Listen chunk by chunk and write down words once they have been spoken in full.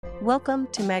Welcome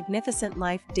to Magnificent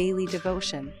Life Daily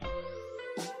Devotion.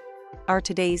 Our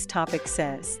today's topic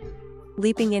says,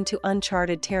 Leaping into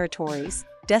Uncharted Territories,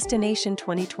 Destination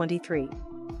 2023.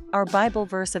 Our Bible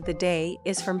verse of the day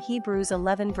is from Hebrews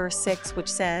 11 verse 6, which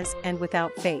says, "And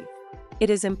without faith, it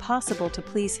is impossible to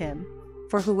please him,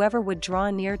 for whoever would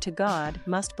draw near to God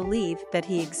must believe that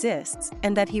he exists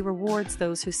and that he rewards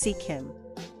those who seek him."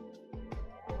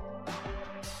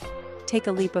 Take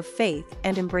a leap of faith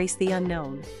and embrace the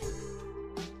unknown.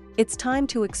 It's time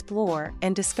to explore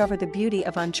and discover the beauty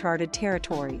of uncharted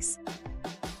territories.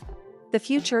 The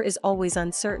future is always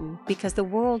uncertain because the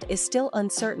world is still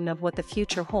uncertain of what the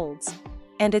future holds,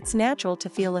 and it's natural to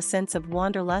feel a sense of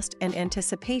wanderlust and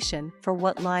anticipation for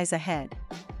what lies ahead.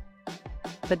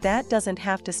 But that doesn't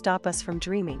have to stop us from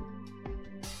dreaming.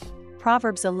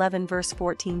 Proverbs 11 verse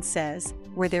 14 says,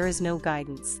 "Where there is no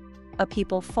guidance, a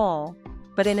people fall,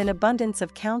 but in an abundance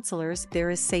of counselors there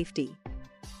is safety."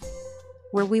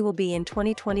 Where we will be in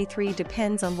 2023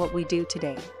 depends on what we do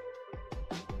today.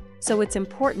 So it's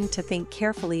important to think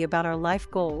carefully about our life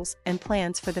goals and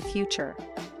plans for the future.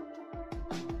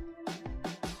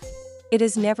 It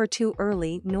is never too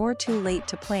early nor too late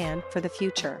to plan for the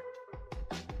future.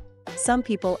 Some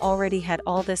people already had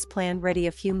all this plan ready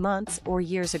a few months or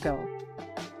years ago.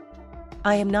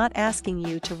 I am not asking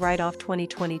you to write off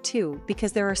 2022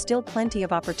 because there are still plenty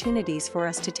of opportunities for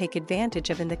us to take advantage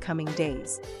of in the coming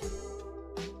days.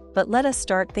 But let us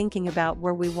start thinking about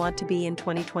where we want to be in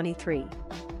 2023.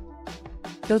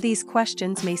 Though these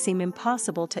questions may seem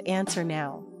impossible to answer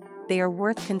now, they are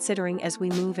worth considering as we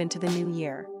move into the new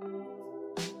year.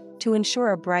 To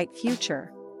ensure a bright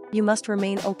future, you must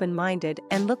remain open-minded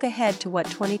and look ahead to what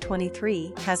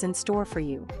 2023 has in store for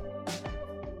you.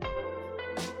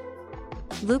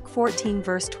 Luke 14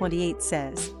 verse 28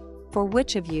 says, "For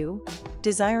which of you,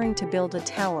 desiring to build a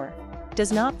tower,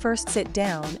 does not first sit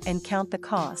down and count the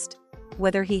cost,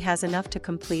 whether he has enough to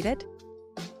complete it?"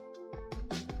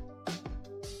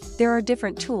 There are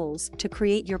different tools to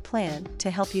create your plan to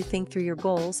help you think through your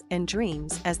goals and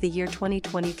dreams as the year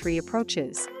 2023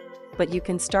 approaches, but you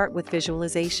can start with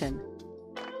visualization.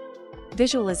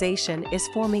 Visualization is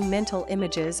forming mental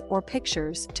images or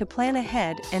pictures to plan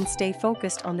ahead and stay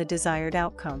focused on the desired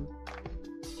outcome.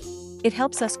 It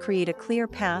helps us create a clear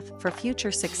path for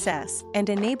future success and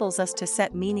enables us to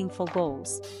set meaningful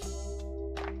goals.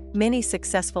 Many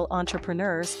successful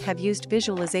entrepreneurs have used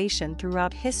visualization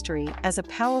throughout history as a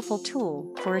powerful tool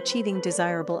for achieving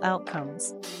desirable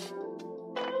outcomes.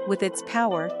 With its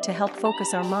power to help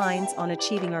focus our minds on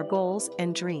achieving our goals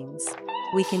and dreams,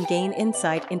 we can gain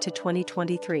insight into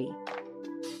 2023.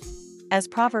 As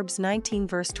Proverbs 19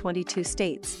 verse 22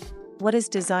 states, "What is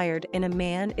desired in a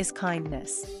man is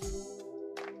kindness."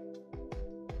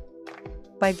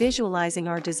 By visualizing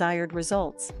our desired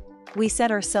results, we set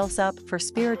ourselves up for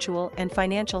spiritual and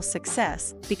financial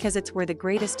success because it's where the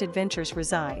greatest adventures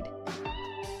reside.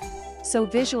 So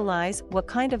visualize what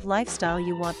kind of lifestyle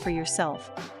you want for yourself,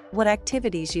 what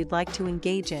activities you'd like to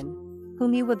engage in,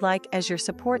 whom you would like as your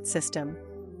support system,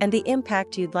 and the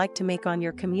impact you'd like to make on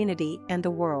your community and the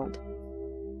world.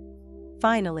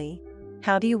 Finally,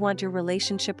 how do you want your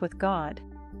relationship with God?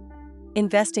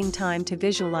 Investing time to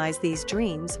visualize these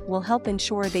dreams will help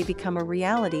ensure they become a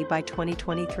reality by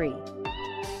 2023.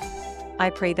 I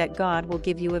pray that God will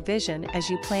give you a vision as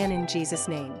you plan in Jesus'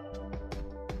 name.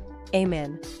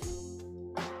 Amen.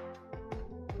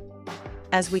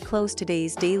 As we close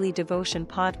today's daily devotion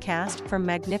podcast from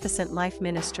Magnificent Life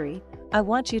Ministry, I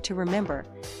want you to remember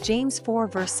James 4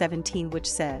 verse 17,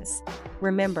 which says,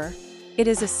 "Remember, it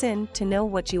is a sin to know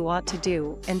what you ought to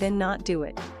do and then not do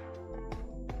it."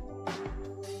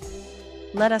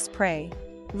 Let us pray.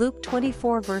 Luke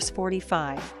 24 verse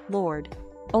 45, "Lord,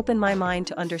 open my mind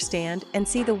to understand and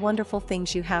see the wonderful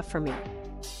things you have for me."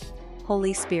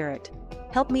 Holy Spirit,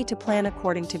 help me to plan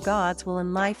according to God's will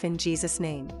in life in Jesus'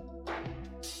 name.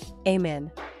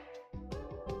 Amen.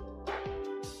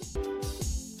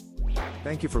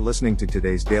 Thank you for listening to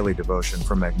today's daily devotion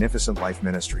from Magnificent Life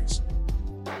Ministries.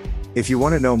 If you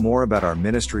want to know more about our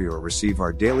ministry or receive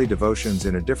our daily devotions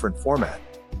in a different format,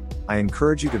 I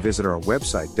encourage you to visit our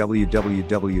website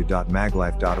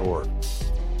www.maglife.org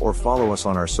or follow us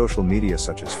on our social media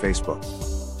such as Facebook,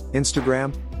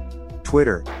 Instagram,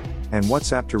 Twitter, and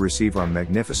WhatsApp to receive our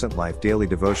Magnificent Life daily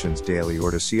devotions daily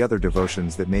or to see other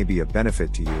devotions that may be of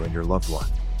benefit to you and your loved one.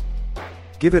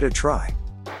 Give it a try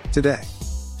today.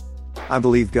 I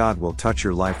believe God will touch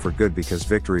your life for good because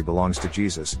victory belongs to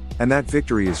Jesus, and that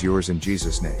victory is yours in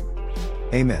Jesus' name.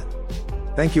 Amen.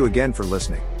 Thank you again for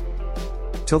listening.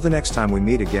 Till the next time we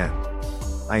meet again,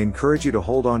 I encourage you to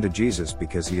hold on to Jesus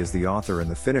because he is the author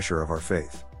and the finisher of our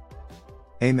faith.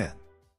 Amen.